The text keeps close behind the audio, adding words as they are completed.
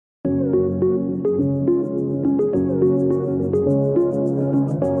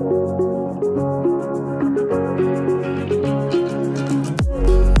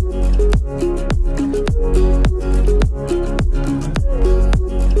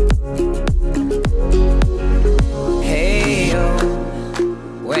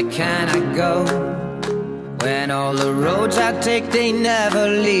take, they never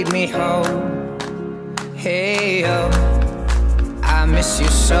lead me home. Hey, oh, I miss you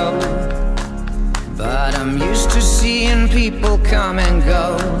so, but I'm used to seeing people come and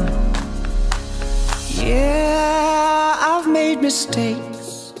go. Yeah, I've made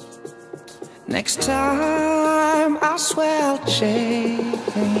mistakes. Next time, I swear I'll change.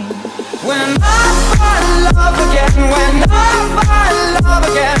 When I find love again, when I find love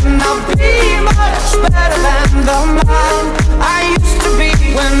again, I'll be much better than the man I used to be.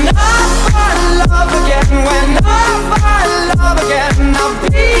 When I find love again, when I find love again, I'll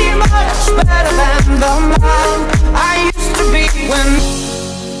be much better than the man I used to be.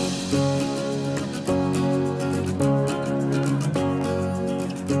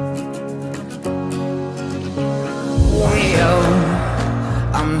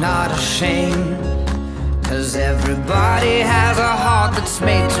 I'm not ashamed, 'cause everybody has a heart that's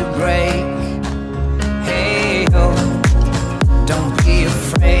made to break. Hey, oh, don't be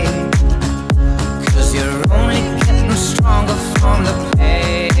afraid, 'cause you're only getting stronger from the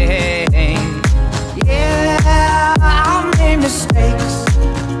pain. Yeah, I've made mistakes.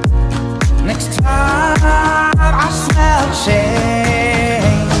 Next time, I swear I'll change.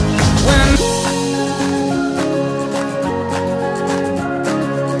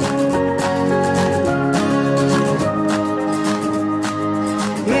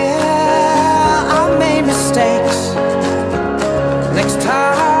 Next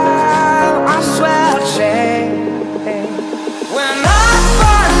time, I swear I'll change. When I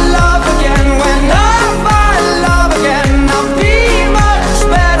find love again, when I find love again, I'll be much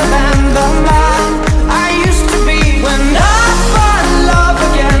better than the man I used to be. When I find love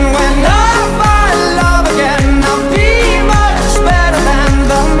again, when I find love again, I'll be much better than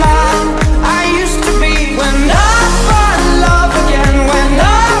the man I used to be. When I find love again, when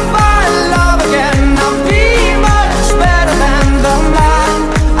I find love again, I'll be much better than the man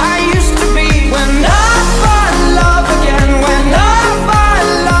I used to be. When I find love again, when I find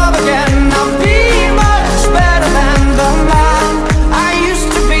love again, I'll be much better than the man I used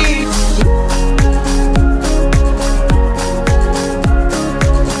to be.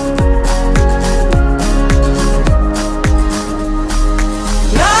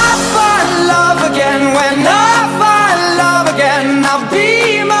 When I find love again, when I find love again, I'll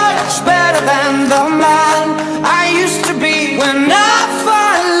be much better than the man I used to be. When I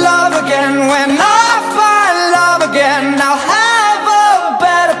find love again, when I find love again, I'll have a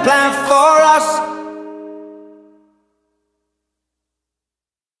better plan for